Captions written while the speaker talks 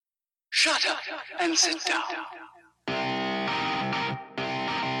Shut up and sit down.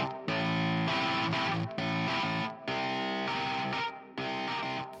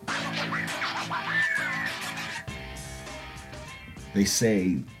 They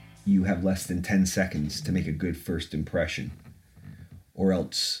say you have less than 10 seconds to make a good first impression, or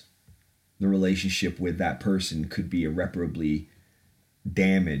else the relationship with that person could be irreparably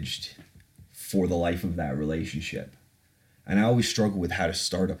damaged for the life of that relationship. And I always struggle with how to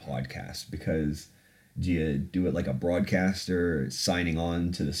start a podcast, because do you do it like a broadcaster signing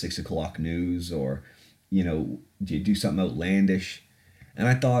on to the 6 o'clock news, or, do you do something outlandish? And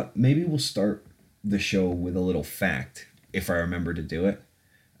I thought maybe we'll start the show with a little fact, if I remember to do it.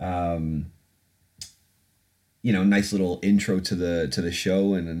 Nice little intro to the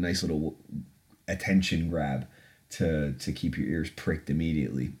show, and a nice little attention grab to keep your ears pricked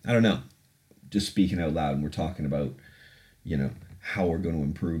immediately. I don't know. Just speaking out loud, and we're talking about, how we're going to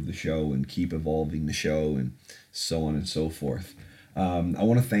improve the show and keep evolving the show and so on and so forth. I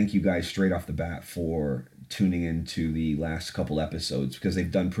want to thank you guys straight off the bat for tuning into the last couple episodes, because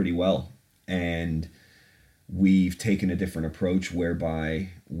they've done pretty well. And we've taken a different approach whereby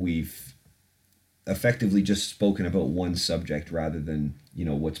we've effectively just spoken about one subject rather than,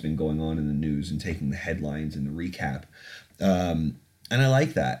 what's been going on in the news, and taking the headlines and the recap. And I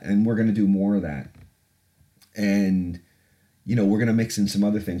like that. And we're going to do more of that. And, we're going to mix in some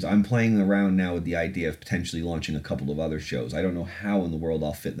other things. I'm playing around now with the idea of potentially launching a couple of other shows. I don't know how in the world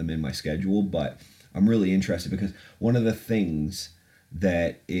I'll fit them in my schedule, but I'm really interested, because one of the things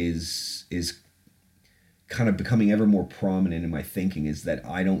that is kind of becoming ever more prominent in my thinking is that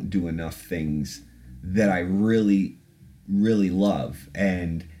I don't do enough things that I really, really love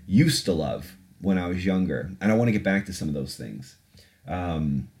and used to love when I was younger. And I want to get back to some of those things.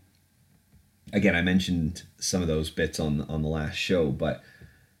 Again, I mentioned some of those bits on the last show, but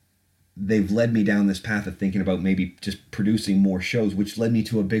they've led me down this path of thinking about maybe just producing more shows, which led me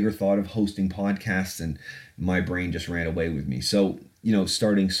to a bigger thought of hosting podcasts, and my brain just ran away with me. So,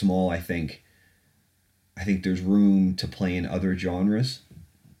 starting small, I think there's room to play in other genres,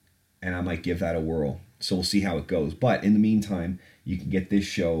 and I might give that a whirl. So we'll see how it goes. But in the meantime, you can get this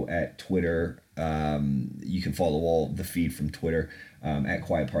show at Twitter. You can follow all the feed from Twitter at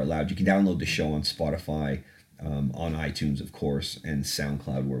Quiet Part Loud. You can download the show on Spotify, on iTunes, of course, and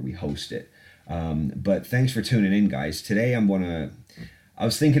SoundCloud, where we host it. But thanks for tuning in, guys. Today I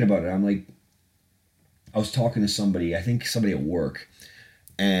was thinking about it. I was talking to somebody, I think somebody at work,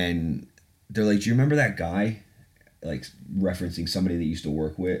 and they're like, do you remember that guy? Like, referencing somebody that used to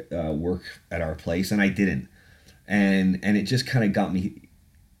work at our place, and I didn't. And it just kind of got me,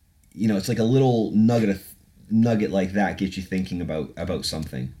 it's like a little nugget like that gets you thinking about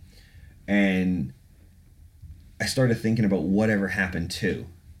something. And I started thinking about whatever happened to,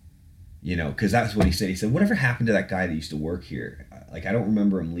 because that's what he said. He said, whatever happened to that guy that used to work here? Like, I don't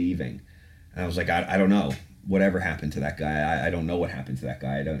remember him leaving. And I was like, I don't know. Whatever happened to that guy? I don't know what happened to that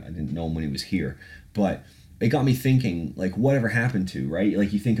guy. I didn't know him when he was here. But it got me thinking, like, whatever happened to, right?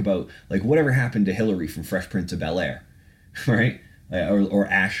 Like, you think about, like, whatever happened to Hillary from Fresh Prince of Bel-Air, right? Or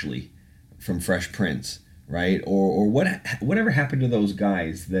Ashley from Fresh Prince, right? Or whatever happened to those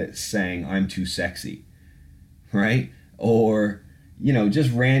guys that sang I'm Too Sexy, right? Or,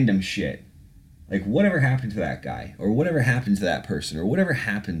 just random shit. Like, whatever happened to that guy? Or whatever happened to that person? Or whatever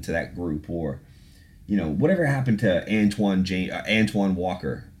happened to that group? Or, whatever happened to Antoine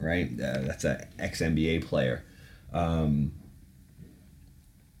Walker, right? That's an ex-NBA player.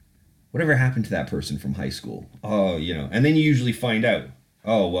 Whatever happened to that person from high school? Oh, and then you usually find out,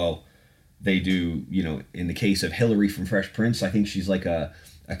 oh, well, they do, in the case of Hillary from Fresh Prince, I think she's like a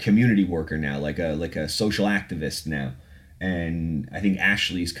community worker now, like a social activist now. And I think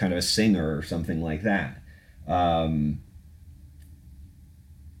Ashley's kind of a singer or something like that.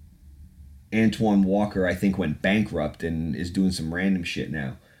 Antoine Walker, I think, went bankrupt and is doing some random shit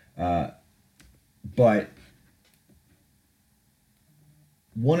now. But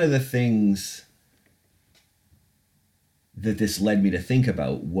one of the things that this led me to think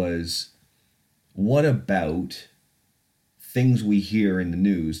about was, what about things we hear in the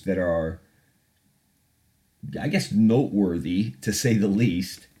news that are, I guess, noteworthy, to say the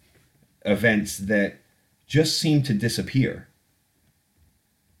least, events that just seem to disappear?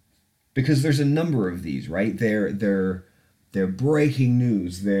 Because there's a number of these, right? They're breaking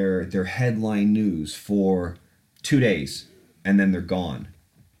news, they're headline news for 2 days, and then they're gone.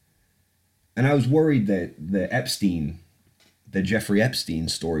 And I was worried that the Jeffrey Epstein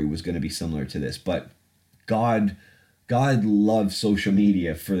story was going to be similar to this, but God God loves social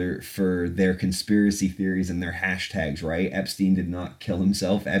media for their conspiracy theories and their hashtags, right? Epstein did not kill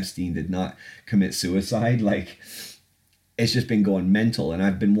himself. Epstein did not commit suicide. Like, it's just been going mental. And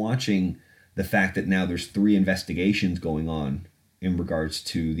I've been watching the fact that now there's 3 investigations going on in regards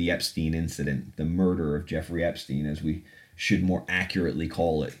to the Epstein incident, the murder of Jeffrey Epstein, as we should more accurately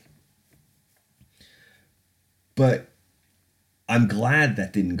call it. But I'm glad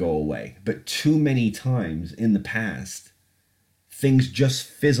that didn't go away. But too many times in the past, things just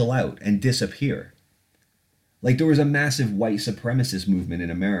fizzle out and disappear. Like, there was a massive white supremacist movement in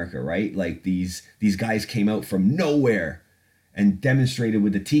America, right? Like, these guys came out from nowhere and demonstrated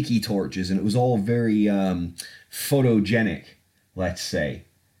with the tiki torches, and it was all very photogenic, let's say.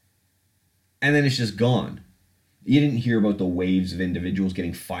 And then it's just gone. You didn't hear about the waves of individuals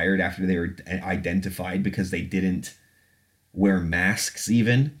getting fired after they were identified because they didn't wear masks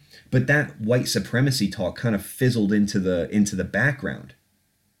even. But that white supremacy talk kind of fizzled into the background.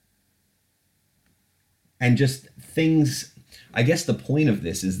 And just things, I guess the point of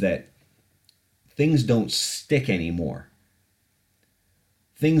this is that things don't stick anymore.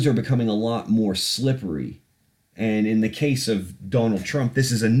 Things are becoming a lot more slippery. And in the case of Donald Trump,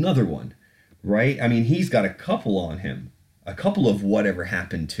 this is another one, right? I mean, he's got a couple on him, a couple of whatever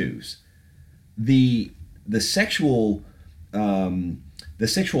happened to's. The sexual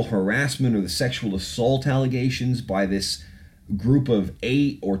harassment or the sexual assault allegations by this group of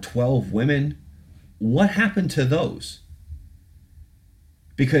 8 or 12 women, what happened to those?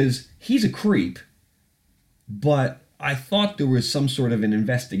 Because he's a creep, but I thought there was some sort of an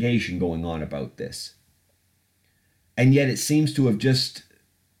investigation going on about this. And yet it seems to have just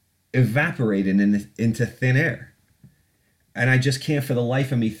evaporated into thin air. And I just can't for the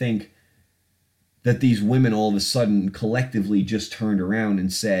life of me think that these women all of a sudden collectively just turned around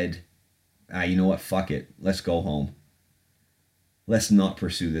and said, you know what, fuck it, let's go home. Let's not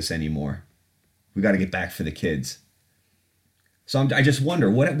pursue this anymore. We got to get back for the kids. So I just wonder,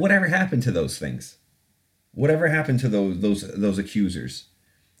 whatever happened to those things? Whatever happened to those accusers?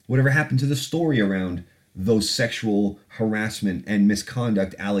 Whatever happened to the story around those sexual harassment and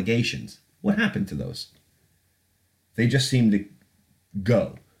misconduct allegations? What happened to those? They just seem to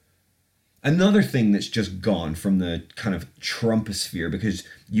go. Another thing that's just gone from the kind of Trumposphere, because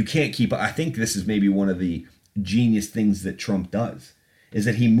you can't keep, I think this is maybe one of the genius things that Trump does, is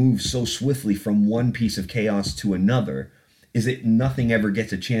that he moves so swiftly from one piece of chaos to another, is that nothing ever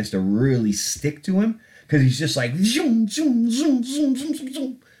gets a chance to really stick to him, because he's just like, zoom, zoom, zoom, zoom, zoom, zoom,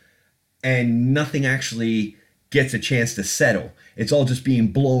 zoom, and nothing actually gets a chance to settle. It's all just being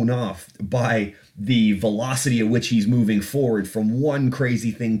blown off by the velocity at which he's moving forward from one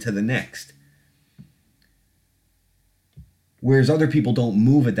crazy thing to the next. Whereas other people don't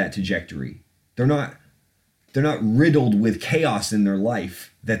move at that trajectory. They're not riddled with chaos in their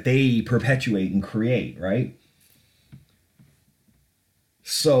life that they perpetuate and create, right?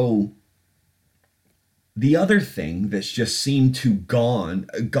 So the other thing that's just seemed to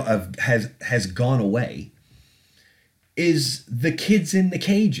has gone away is the kids in the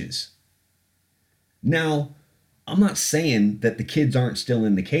cages. Now, I'm not saying that the kids aren't still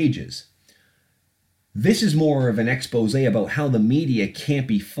in the cages. This is more of an expose about how the media can't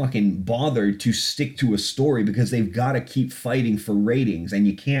be fucking bothered to stick to a story because they've got to keep fighting for ratings, and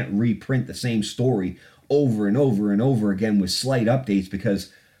you can't reprint the same story over and over and over again with slight updates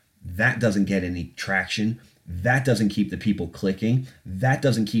because that doesn't get any traction. That doesn't keep the people clicking. That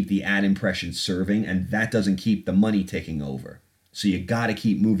doesn't keep the ad impressions serving, and that doesn't keep the money ticking over. So you got to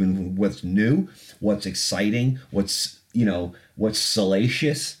keep moving with what's new, what's exciting, what's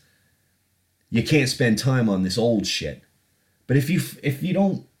salacious. You can't spend time on this old shit. But if you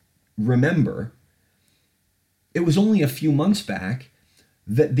don't remember, it was only a few months back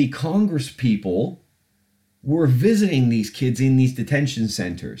that the Congress people were visiting these kids in these detention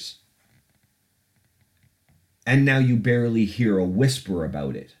centers. And now you barely hear a whisper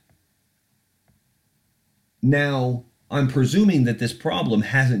about it. Now, I'm presuming that this problem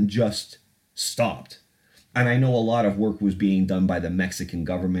hasn't just stopped. And I know a lot of work was being done by the Mexican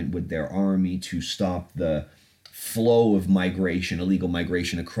government with their army to stop the flow of migration, illegal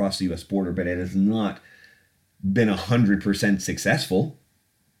migration across the U.S. border, but it has not been 100% successful.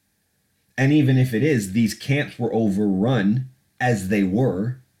 And even if it is, these camps were overrun as they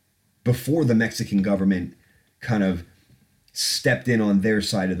were before the Mexican government kind of stepped in on their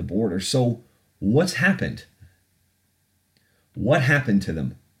side of the border. So what's happened? What happened to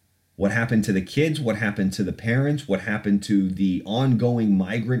them? What happened to the kids? What happened to the parents? What happened to the ongoing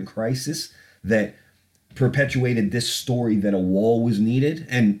migrant crisis that perpetuated this story that a wall was needed?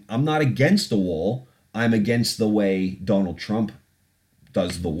 And I'm not against a wall. I'm against the way Donald Trump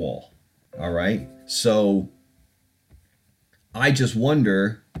does the wall. All right? So I just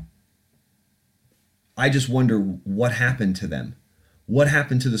wonder what happened to them. What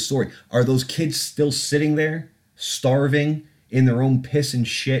happened to the story? Are those kids still sitting there, starving in their own piss and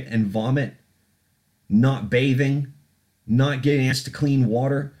shit and vomit, not bathing, not getting access to clean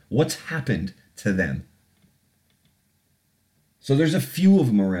water? What's happened to them? So there's a few of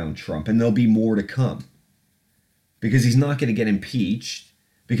them around Trump, and there'll be more to come. Because he's not going to get impeached,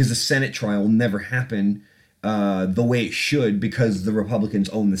 because the Senate trial will never happen the way it should, because the Republicans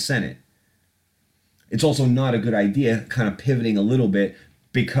own the Senate. It's also not a good idea, kind of pivoting a little bit,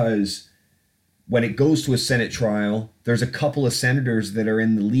 because when it goes to a Senate trial, there's a couple of senators that are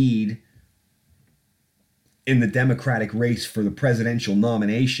in the lead in the Democratic race for the presidential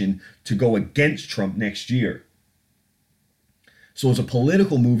nomination to go against Trump next year. So as a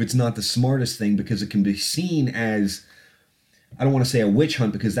political move, it's not the smartest thing, because it can be seen as, I don't want to say a witch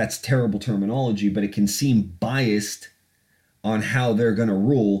hunt because that's terrible terminology, but it can seem biased on how they're going to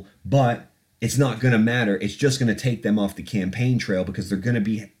rule, but it's not going to matter. It's just going to take them off the campaign trail, because they're going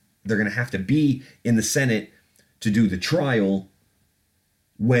to have to be in the Senate to do the trial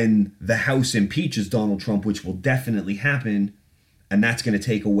when the House impeaches Donald Trump, which will definitely happen. And that's going to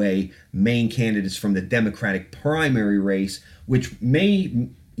take away main candidates from the Democratic primary race, which may,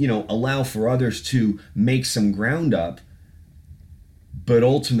 allow for others to make some ground up. But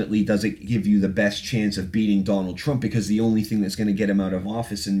ultimately, does it give you the best chance of beating Donald Trump? Because the only thing that's going to get him out of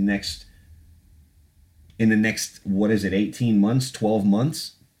office in the next, 18 months, 12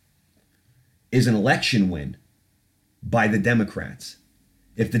 months, is an election win by the Democrats.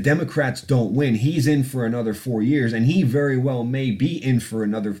 If the Democrats don't win, he's in for another 4 years, and he very well may be in for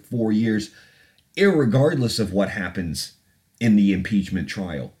another 4 years, irregardless of what happens in the impeachment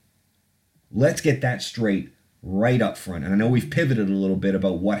trial. Let's get that straight right up front. And I know we've pivoted a little bit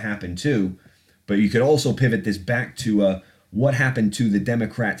about what happened too, but you could also pivot this back to what happened to the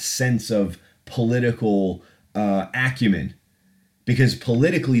Democrats' sense of political acumen. Because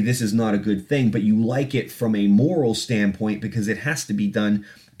politically, this is not a good thing, but you like it from a moral standpoint because it has to be done,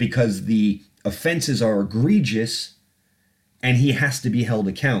 because the offenses are egregious and he has to be held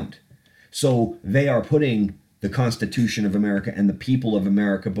account. So they are putting the Constitution of America and the people of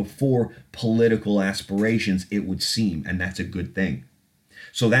America before political aspirations, it would seem, and that's a good thing.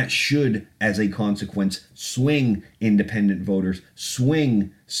 So that should, as a consequence, swing independent voters,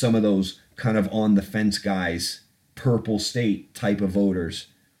 swing some of those kind of on the fence guys, purple state type of voters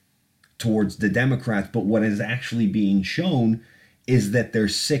towards the Democrats. But what is actually being shown is that they're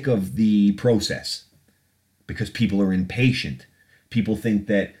sick of the process, because people are impatient. People think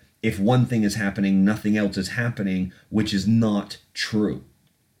that if one thing is happening, nothing else is happening, which is not true.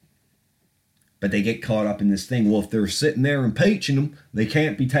 But they get caught up in this thing. Well, if they're sitting there impeaching them, they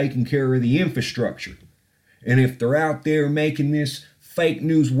can't be taking care of the infrastructure. And if they're out there making this fake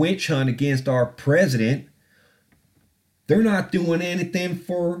news witch hunt against our president, they're not doing anything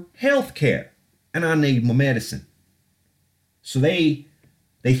for health care, and I need my medicine. So they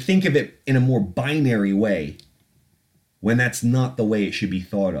think of it in a more binary way, when that's not the way it should be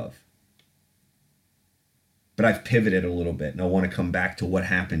thought of. But I've pivoted a little bit, and I want to come back to what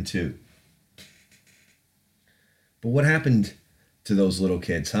happened too. But what happened to those little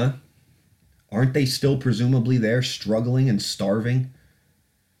kids, huh? Aren't they still presumably there, struggling and starving?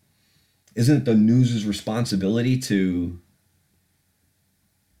 Isn't it the news' responsibility to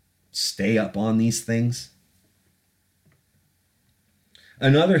stay up on these things?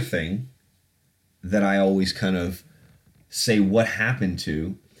 Another thing that I always kind of say what happened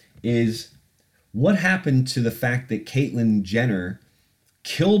to is what happened to the fact that Caitlyn Jenner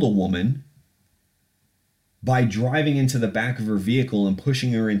killed a woman by driving into the back of her vehicle and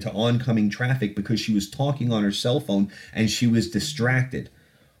pushing her into oncoming traffic because she was talking on her cell phone and she was distracted.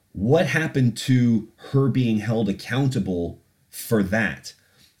 What happened to her being held accountable for that?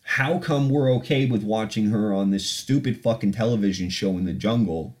 How come we're okay with watching her on this stupid fucking television show in the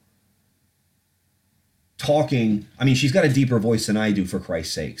jungle talking? I mean, she's got a deeper voice than I do, for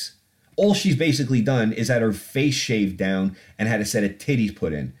Christ's sakes. All she's basically done is had her face shaved down and had a set of titties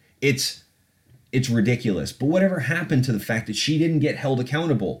put in. It's ridiculous. But whatever happened to the fact that she didn't get held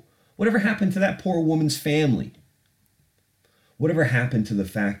accountable? Whatever happened to that poor woman's family? Whatever happened to the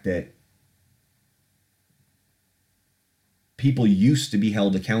fact that people used to be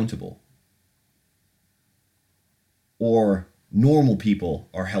held accountable? Or normal people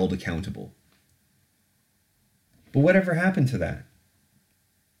are held accountable? But whatever happened to that?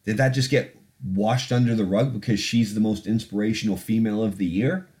 Did that just get washed under the rug because she's the most inspirational female of the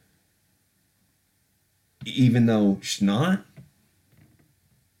year? even though she's not,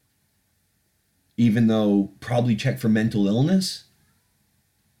 even though probably check for mental illness.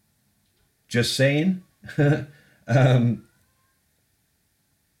 Just saying. um,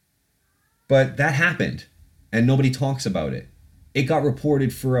 but that happened, and nobody talks about it. It got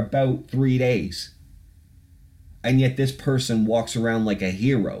reported for about 3 days. And yet this person walks around like a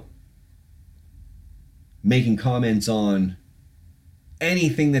hero, making comments on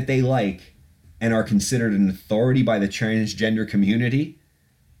anything that they like and are considered an authority by the transgender community.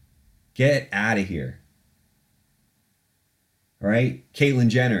 Get out of here. Right? Caitlyn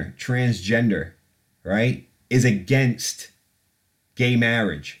Jenner, transgender, right, is against gay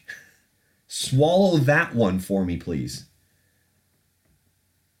marriage. Swallow that one for me, please.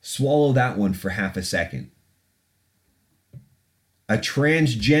 Swallow that one for half a second. A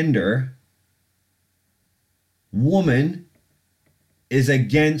transgender woman is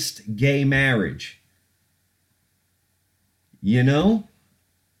against gay marriage. You know?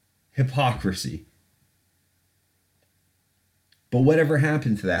 Hypocrisy. But whatever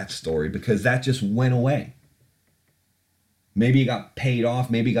happened to that story? Because that just went away. Maybe it got paid off.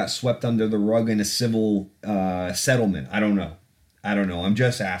 Maybe it got swept under the rug in a civil settlement. I don't know. I'm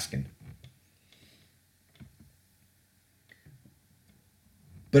just asking.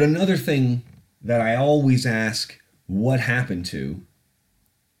 But another thing that I always ask, what happened to?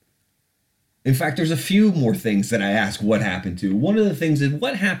 In fact, there's a few more things that I ask what happened to. One of the things is,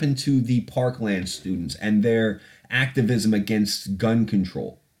 what happened to the Parkland students and their activism against gun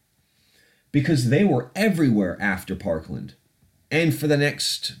control? Because they were everywhere after Parkland. And for the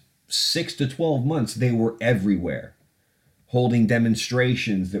next 6 to 12 months, they were everywhere, holding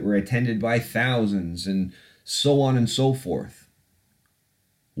demonstrations that were attended by thousands and so on and so forth.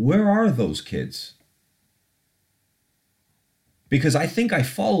 Where are those kids? Because I think I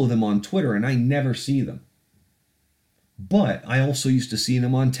follow them on Twitter and I never see them. But I also used to see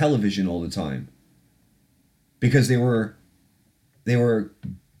them on television all the time. Because they were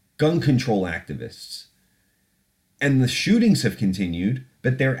gun control activists. And the shootings have continued,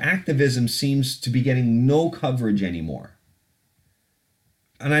 but their activism seems to be getting no coverage anymore.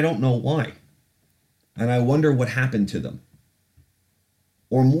 And I don't know why. And I wonder what happened to them.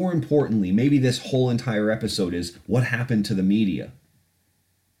 Or more importantly, maybe this whole entire episode is what happened to the media.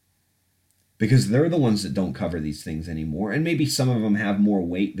 Because they're the ones that don't cover these things anymore. And maybe some of them have more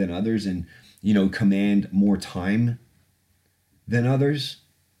weight than others and, command more time than others.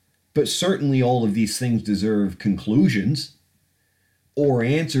 But certainly all of these things deserve conclusions or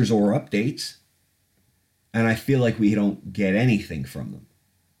answers or updates. And I feel like we don't get anything from them.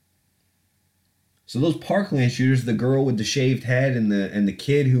 So those Parkland shooters, the girl with the shaved head and the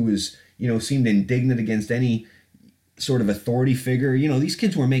kid who was, seemed indignant against any sort of authority figure, these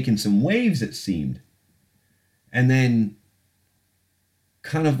kids were making some waves, it seemed. And then,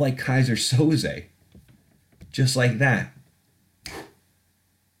 kind of like Kaiser Soze, just like that,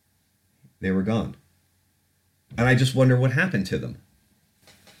 they were gone. And I just wonder what happened to them.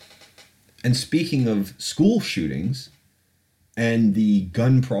 And speaking of school shootings and the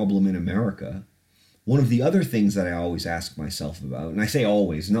gun problem in America, one of the other things that I always ask myself about, and I say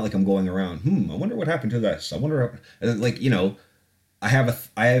always, not like I'm going around, I wonder what happened to this. I wonder,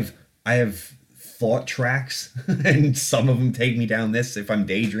 I have thought tracks, and some of them take me down this. If I'm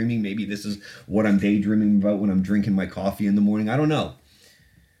daydreaming, maybe this is what I'm daydreaming about when I'm drinking my coffee in the morning. I don't know.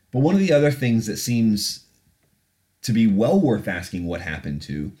 But one of the other things that seems to be well worth asking what happened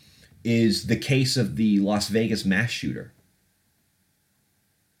to is the case of the Las Vegas mass shooter.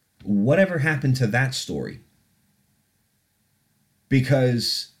 Whatever happened to that story?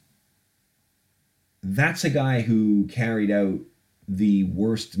 Because that's a guy who carried out the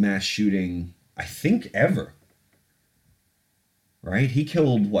worst mass shooting, I think, ever. Right? He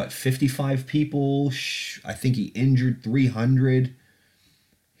killed, 55 people? I think he injured 300.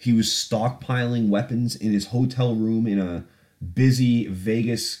 He was stockpiling weapons in his hotel room in a busy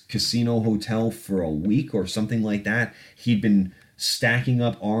Vegas casino hotel for a week or something like that. He'd been stacking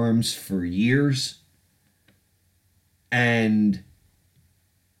up arms for years and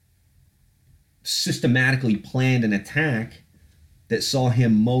systematically planned an attack that saw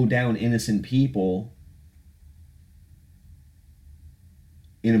him mow down innocent people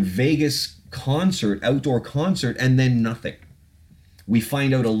in a Vegas concert, outdoor concert, and then nothing. We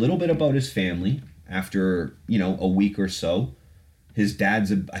find out a little bit about his family after, a week or so. I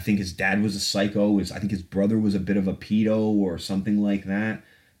think his dad was a psycho. I think his brother was a bit of a pedo or something like that.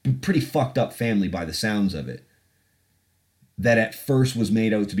 Pretty fucked up family by the sounds of it. That at first was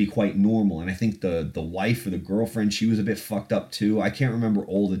made out to be quite normal. And I think the wife or the girlfriend, she was a bit fucked up too. I can't remember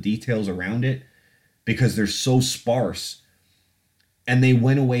all the details around it because they're so sparse and they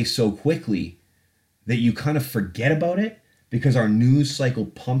went away so quickly that you kind of forget about it because our news cycle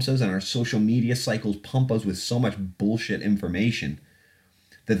pumps us and our social media cycles pump us with so much bullshit information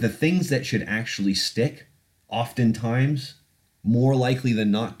that the things that should actually stick, oftentimes, more likely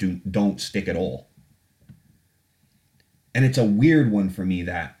than not, don't stick at all. And it's a weird one for me,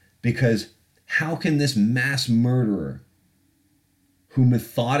 that, because how can this mass murderer who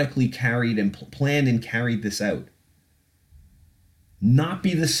methodically carried and planned and carried this out not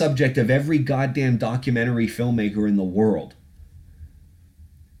be the subject of every goddamn documentary filmmaker in the world?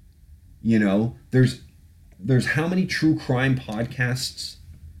 You know, there's how many true crime podcasts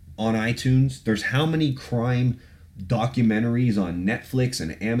on iTunes? There's how many crime documentaries on Netflix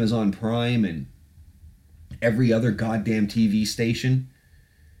and Amazon Prime and every other goddamn TV station?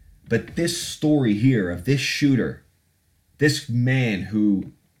 But this story here of this shooter, this man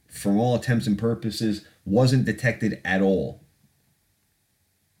who, from all intents and purposes, wasn't detected at all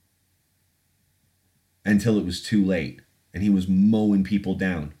until it was too late and he was mowing people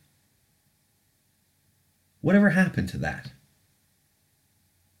down. Whatever happened to that?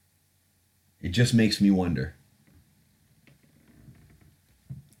 It just makes me wonder.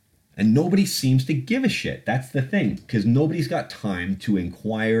 And nobody seems to give a shit. That's the thing, because nobody's got time to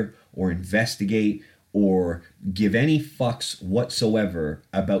inquire or investigate or give any fucks whatsoever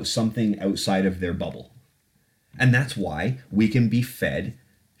about something outside of their bubble. And that's why we can be fed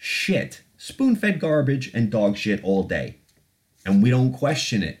shit, spoon-fed garbage and dog shit all day. And we don't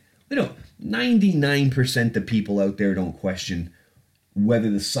question it. 99% of people out there don't question whether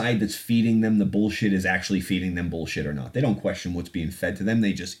the side that's feeding them the bullshit is actually feeding them bullshit or not. They don't question what's being fed to them.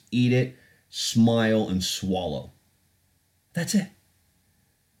 They just eat it, smile, and swallow. That's it.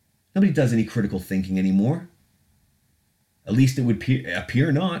 Nobody does any critical thinking anymore. At least it would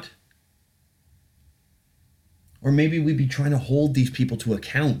appear not. Or maybe we'd be trying to hold these people to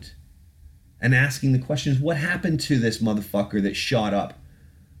account and asking the questions, what happened to this motherfucker that shot up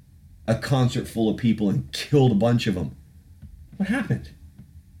a concert full of people and killed a bunch of them? What happened?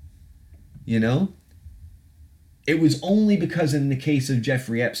 You know? It was only because in the case of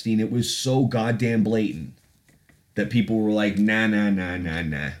Jeffrey Epstein, it was so goddamn blatant that people were like, nah.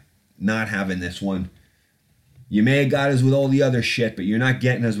 Not having this one. You may have got us with all the other shit, but you're not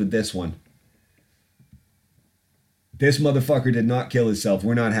getting us with this one. This motherfucker did not kill himself.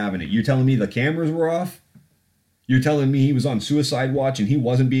 We're not having it. You're telling me the cameras were off? You're telling me he was on suicide watch and he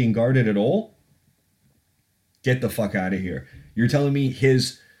wasn't being guarded at all? Get the fuck out of here. You're telling me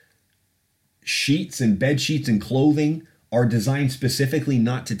his sheets and bed sheets and clothing are designed specifically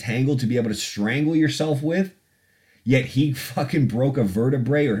not to tangle, to be able to strangle yourself with? Yet he fucking broke a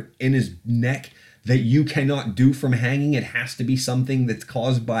vertebrae or in his neck that you cannot do from hanging. It has to be something that's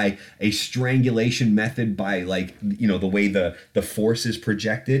caused by a strangulation method, by, like, you know, the way the force is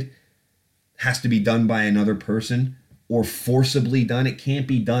projected. Has to be done by another person or forcibly done. It can't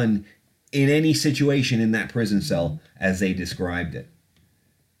be done in any situation in that prison cell as they described it.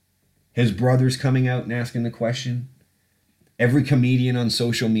 His brother's coming out and asking the question. Every comedian on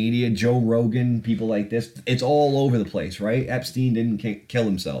social media, Joe Rogan, people like this, it's all over the place, right? Epstein didn't kill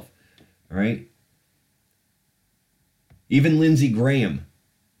himself, right? Even Lindsey Graham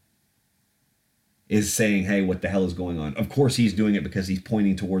is saying, hey, what the hell is going on? Of course he's doing it because he's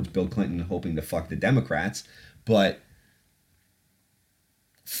pointing towards Bill Clinton, hoping to fuck the Democrats. But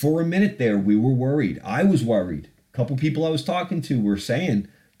for a minute there, we were worried. I was worried. A couple people I was talking to were saying,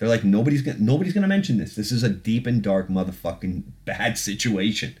 they're like, nobody's gonna mention this. This is a deep and dark motherfucking bad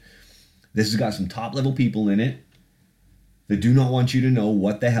situation. This has got some top level people in it that do not want you to know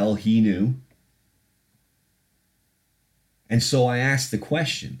what the hell he knew. And so I asked the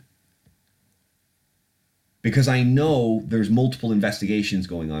question, because I know there's multiple investigations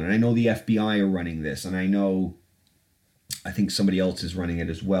going on, and I know the FBI are running this, and I think somebody else is running it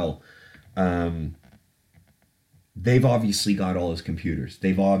as well. They've obviously got all his computers.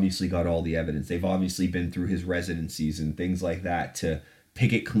 They've obviously got all the evidence. They've obviously been through his residencies and things like that to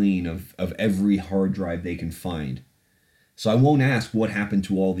pick it clean of every hard drive they can find. So I won't ask what happened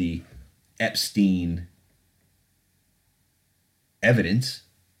to all the Epstein evidence.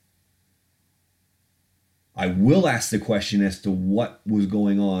 I will ask the question as to what was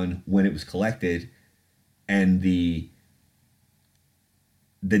going on when it was collected and the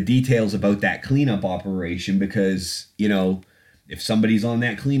details about that cleanup operation, because, you know, if somebody's on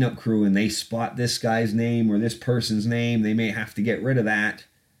that cleanup crew and they spot this guy's name or this person's name, they may have to get rid of that.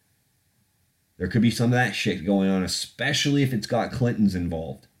 There could be some of that shit going on, especially if it's got Clintons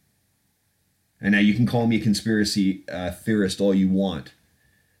involved. And now you can call me a conspiracy theorist all you want,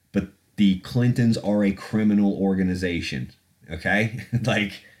 but the Clintons are a criminal organization. Okay?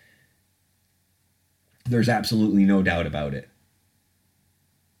 Like, there's absolutely no doubt about it.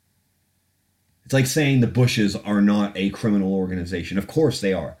 It's like saying the Bushes are not a criminal organization. Of course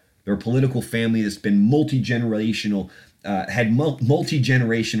they are. They're a political family that's been multi-generational, had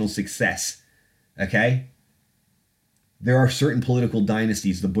multi-generational success. Okay? There are certain political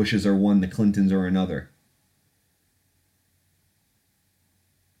dynasties. The Bushes are one, the Clintons are another.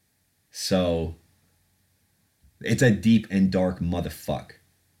 So, it's a deep and dark motherfuck.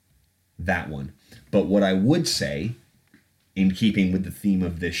 That one. But what I would say, in keeping with the theme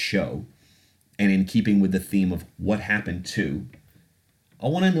of this show, and in keeping with the theme of what happened to, I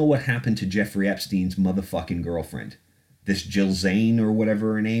want to know what happened to Jeffrey Epstein's motherfucking girlfriend. This Jill Zane or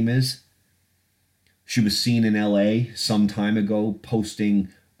whatever her name is. She was seen in LA some time ago posing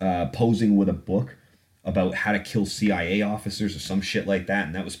with a book about how to kill CIA officers or some shit like that.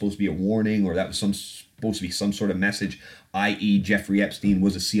 And that was supposed to be a warning, or that was supposed to be some sort of message, i.e. Jeffrey Epstein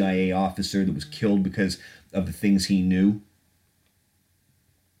was a CIA officer that was killed because of the things he knew.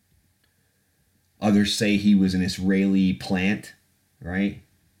 Others say he was an Israeli plant, right?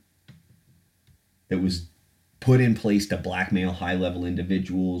 That was put in place to blackmail high-level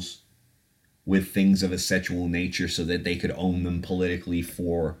individuals with things of a sexual nature so that they could own them politically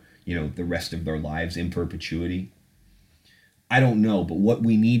for, the rest of their lives in perpetuity. I don't know, but what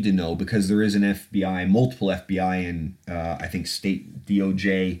we need to know, because there is an FBI, multiple FBI and I think state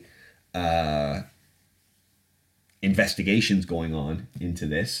DOJ investigations going on into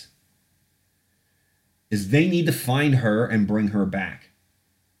this, is they need to find her and bring her back.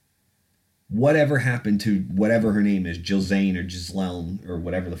 Whatever happened to whatever her name is, Jill Zane or Giselle or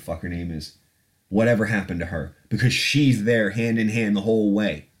whatever the fuck her name is, whatever happened to her, because she's there hand in hand the whole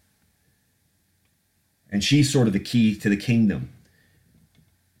way. And she's sort of the key to the kingdom.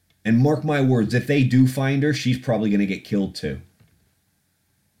 And mark my words, if they do find her, she's probably going to get killed too.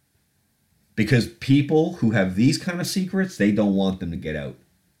 Because people who have these kind of secrets, they don't want them to get out.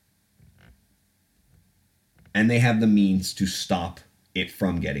 And they have the means to stop it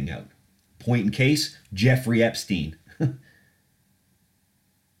from getting out. Point in case, Jeffrey Epstein.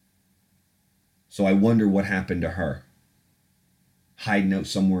 So I wonder what happened to her. Hiding out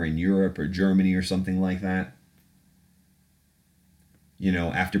somewhere in Europe or Germany or something like that.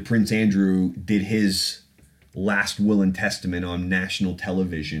 After Prince Andrew did his last will and testament on national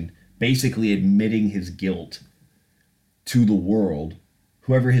television, basically admitting his guilt to the world,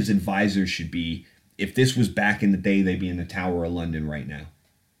 whoever his advisors should be, if this was back in the day, they'd be in the Tower of London right now.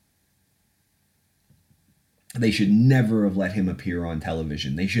 They should never have let him appear on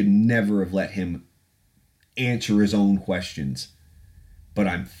television. They should never have let him answer his own questions. But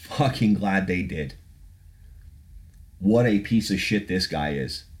I'm fucking glad they did. What a piece of shit this guy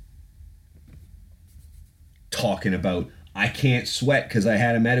is. Talking about, I can't sweat because I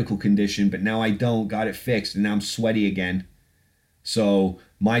had a medical condition, but now I don't, got it fixed, and now I'm sweaty again. So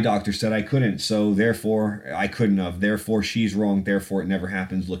my doctor said I couldn't, so therefore I couldn't have. Therefore she's wrong, therefore it never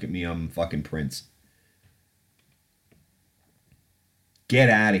happens. Look at me, I'm fucking Prince. Get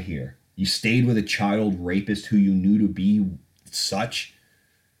out of here. You stayed with a child rapist who you knew to be such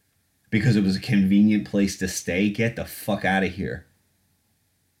because it was a convenient place to stay. Get the fuck out of here.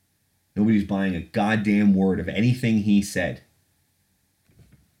 Nobody's buying a goddamn word of anything he said.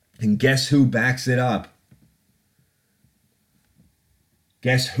 And guess who backs it up?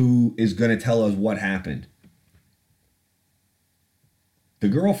 Guess who is going to tell us what happened? The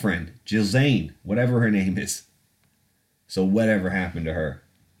girlfriend, Jill Zane, whatever her name is. So whatever happened to her?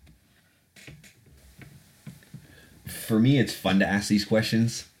 For me, it's fun to ask these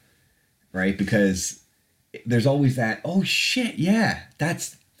questions, right? Because there's always that, oh shit, yeah,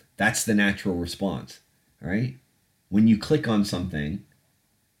 that's the natural response, right? When you click on something,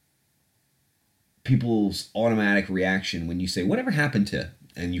 people's automatic reaction when you say, whatever happened to,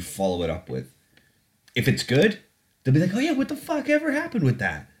 and you follow it up with, if it's good, they'll be like, oh yeah, what the fuck ever happened with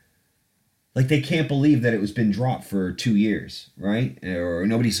that? Like, they can't believe that it was been dropped for 2 years, right? Or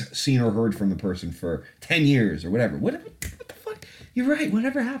nobody's seen or heard from the person for 10 years or whatever. What the fuck? You're right.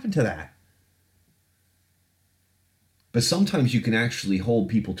 Whatever happened to that? But sometimes you can actually hold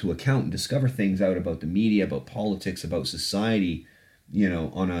people to account and discover things out about the media, about politics, about society,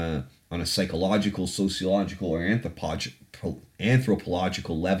 on a psychological, sociological, or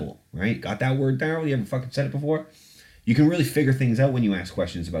anthropological level, right? Got that word, Daryl? You ever fucking said it before? You can really figure things out when you ask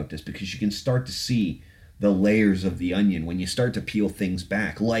questions about this, because you can start to see the layers of the onion when you start to peel things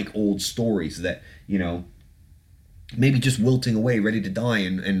back, like old stories that, maybe just wilting away, ready to die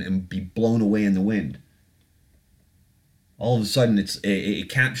and be blown away in the wind. all of a sudden it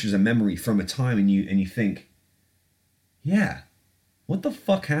captures a memory from a time, and you think, yeah, what the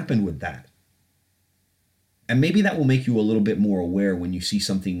fuck happened with that? And maybe that will make you a little bit more aware when you see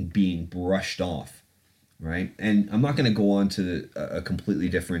something being brushed off, right? And I'm not going to go on to a completely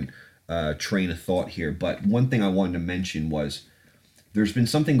different train of thought here, but one thing I wanted to mention was there's been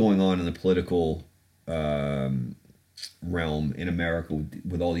something going on in the political realm in America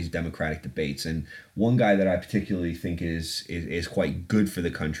with all these Democratic debates, and one guy that I particularly think is quite good for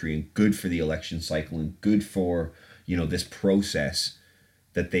the country and good for the election cycle and good for this process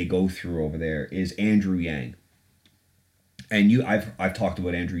that they go through over there is Andrew Yang. And I've talked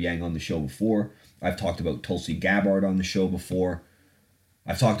about Andrew Yang on the show before. I've talked about Tulsi Gabbard on the show before.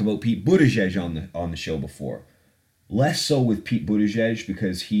 I've talked about Pete Buttigieg on the show before. Less so with Pete Buttigieg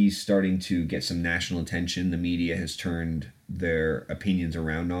because he's starting to get some national attention. The media has turned their opinions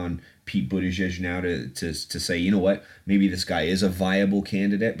around on Pete Buttigieg now to say, you know what, maybe this guy is a viable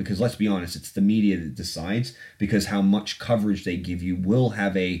candidate. Because let's be honest, it's the media that decides, because how much coverage they give you will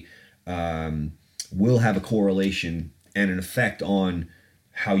have a correlation and an effect on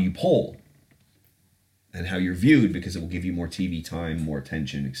how you poll and how you're viewed, because it will give you more TV time, more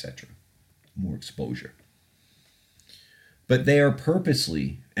attention, etc., more exposure. But they are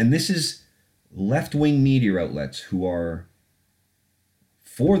purposely, and this is left-wing media outlets who are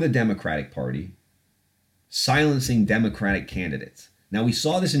for the Democratic Party, silencing Democratic candidates. Now, we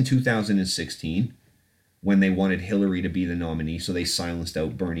saw this in 2016 when they wanted Hillary to be the nominee, so they silenced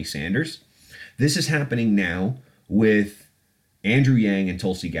out Bernie Sanders. This is happening now with Andrew Yang and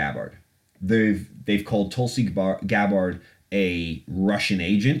Tulsi Gabbard. They've called Tulsi Gabbard a Russian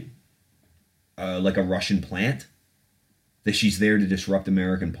agent, like a Russian plant, that she's there to disrupt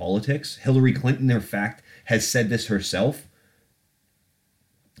American politics. Hillary Clinton, in fact, has said this herself.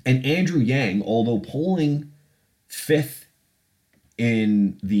 And Andrew Yang, although polling 5th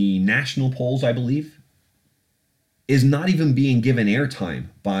in the national polls, I believe, is not even being given airtime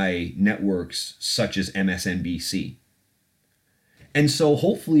by networks such as MSNBC. And so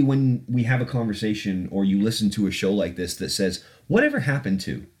hopefully when we have a conversation or you listen to a show like this that says, whatever happened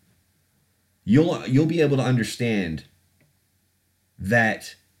to, you'll be able to understand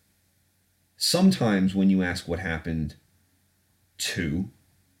that sometimes when you ask what happened to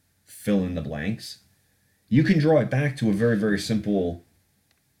fill in the blanks, you can draw it back to a very, very simple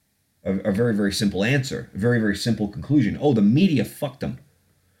answer, a very, very simple conclusion. Oh, the media fucked them,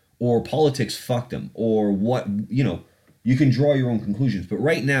 or politics fucked them, or what, you can draw your own conclusions. But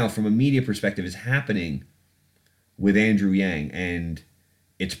right now, from a media perspective, is happening with Andrew Yang, and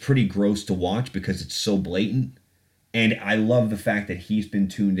it's pretty gross to watch because it's so blatant. And I love the fact that he's been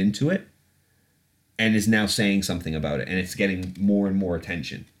tuned into it and is now saying something about it, and it's getting more and more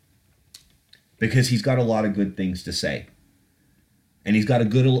attention because he's got a lot of good things to say. And he's got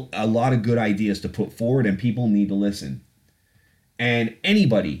a lot of good ideas to put forward, and people need to listen. And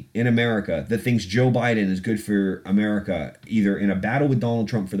anybody in America that thinks Joe Biden is good for America, either in a battle with Donald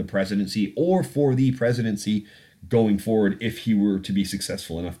Trump for the presidency or for the presidency going forward, if he were to be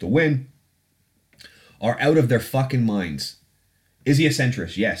successful enough to win, are out of their fucking minds. Is he a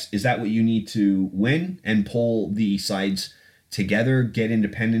centrist? Yes. Is that what you need to win and pull the sides together, get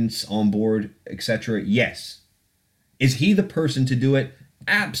independents on board, etc.? Yes. Is he the person to do it?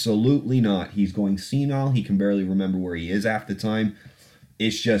 Absolutely not. He's going senile. He can barely remember where he is half the time.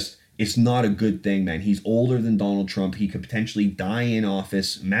 It's not a good thing, man. He's older than Donald Trump. He could potentially die in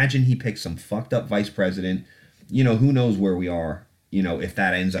office. Imagine he picks some fucked up vice president. Who knows where we are, if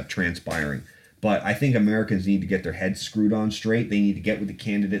that ends up transpiring. But I think Americans need to get their heads screwed on straight. They need to get with the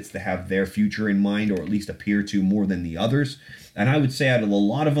candidates that have their future in mind, or at least appear to more than the others. And I would say out of a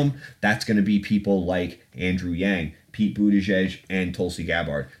lot of them, that's going to be people like Andrew Yang, Pete Buttigieg, and Tulsi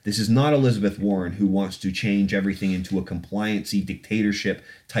Gabbard. This is not Elizabeth Warren, who wants to change everything into a compliancy dictatorship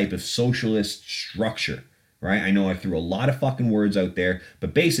type of socialist structure. Right? I know I threw a lot of fucking words out there,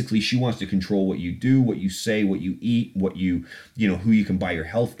 but basically she wants to control what you do, what you say, what you eat, what who you can buy your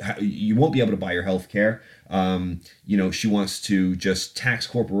health. You won't be able to buy your health care. She wants to just tax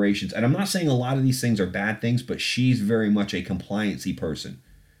corporations. And I'm not saying a lot of these things are bad things, but she's very much a compliancy person.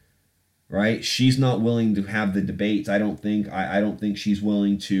 Right? She's not willing to have the debates. I don't think she's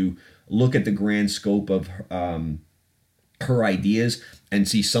willing to look at the grand scope of her ideas and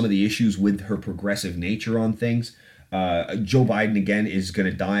see some of the issues with her progressive nature on things. Joe Biden, again, is going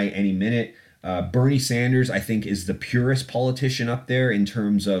to die any minute. Bernie Sanders, I think, is the purest politician up there in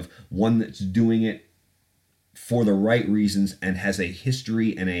terms of one that's doing it for the right reasons and has a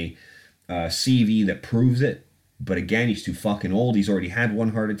history and a CV that proves it. But again, he's too fucking old. He's already had one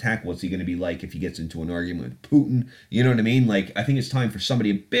heart attack. What's he going to be like if he gets into an argument with Putin? You know what I mean? Like, I think it's time for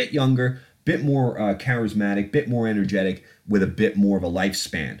somebody a bit younger, bit more charismatic, bit more energetic, with a bit more of a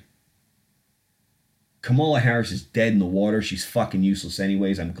lifespan. Kamala Harris is dead in the water. She's fucking useless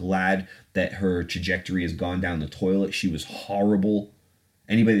anyways. I'm glad that her trajectory has gone down the toilet. She was horrible.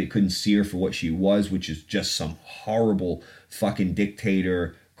 Anybody that couldn't see her for what she was, which is just some horrible fucking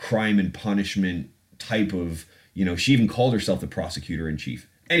dictator, crime and punishment type of, you know, she even called herself the prosecutor in chief.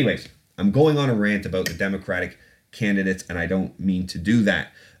 Anyways, I'm going on a rant about the Democratic candidates, and I don't mean to do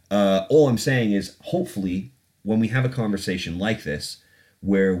that. All I'm saying is, hopefully, when we have a conversation like this,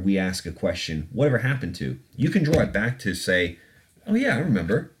 where we ask a question, whatever happened to, you can draw it back to say, oh yeah, I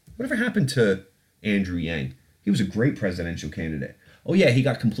remember. Whatever happened to Andrew Yang? He was a great presidential candidate. Oh yeah, he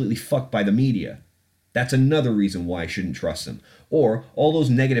got completely fucked by the media. That's another reason why I shouldn't trust him. Or all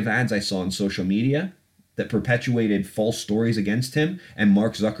those negative ads I saw on social media that perpetuated false stories against him, and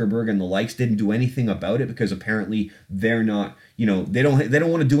Mark Zuckerberg and the likes didn't do anything about it because apparently they're not, you know, they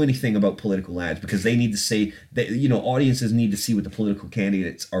don't want to do anything about political ads because they need to say that, you know, audiences need to see what the political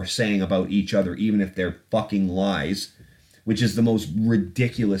candidates are saying about each other, even if they're fucking lies, which is the most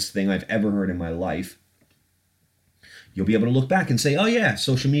ridiculous thing I've ever heard in my life. You'll be able to look back and say, oh yeah,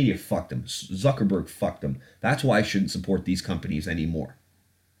 social media fucked him. Zuckerberg fucked him. That's why I shouldn't support these companies anymore.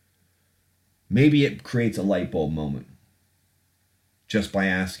 Maybe it creates a light bulb moment just by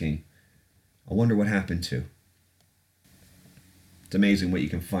asking, I wonder what happened to. It's amazing what you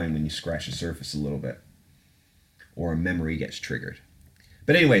can find when you scratch the surface a little bit, or a memory gets triggered.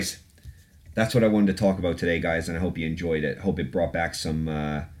 But anyways, that's what I wanted to talk about today, guys, and I hope you enjoyed it. Hope it brought back some,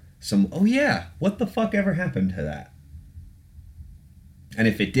 oh yeah, what the fuck ever happened to that? And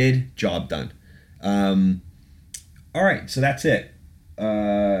if it did, job done. All right, so that's it.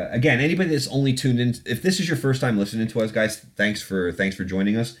 Again, anybody that's only tuned in, if this is your first time listening to us, guys, thanks for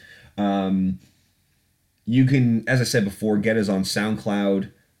joining us. You can, as I said before, get us on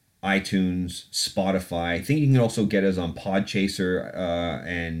SoundCloud, iTunes, Spotify. I think you can also get us on Podchaser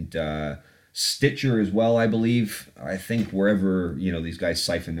and Stitcher as well, I believe. I think wherever, you know, these guys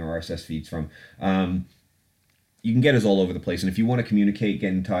siphon their RSS feeds from. You can get us all over the place. And if you want to communicate,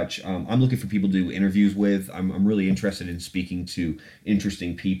 get in touch. I'm looking for people to do interviews with. I'm really interested in speaking to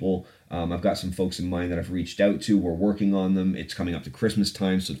interesting people. I've got some folks in mind that I've reached out to. We're working on them. It's coming up to Christmas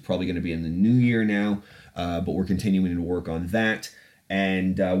time, so it's probably going to be in the new year now. But we're continuing to work on that.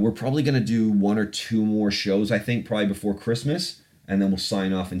 And we're probably going to do 1 or 2 more shows, I think, probably before Christmas. And then we'll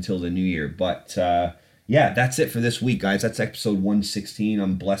sign off until the new year. But yeah, that's it for this week, guys. That's episode 116.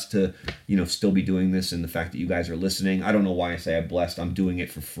 I'm blessed to, you know, still be doing this, and the fact that you guys are listening. I don't know why I say I'm blessed. I'm doing it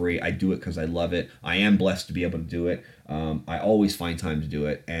for free. I do it because I love it. I am blessed to be able to do it. I always find time to do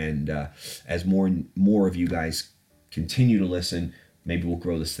it. And as more and more of you guys continue to listen, maybe we'll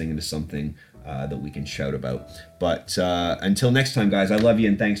grow this thing into something that we can shout about. But until next time, guys, I love you,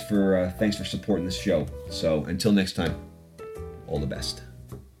 and thanks for supporting this show. So until next time, all the best.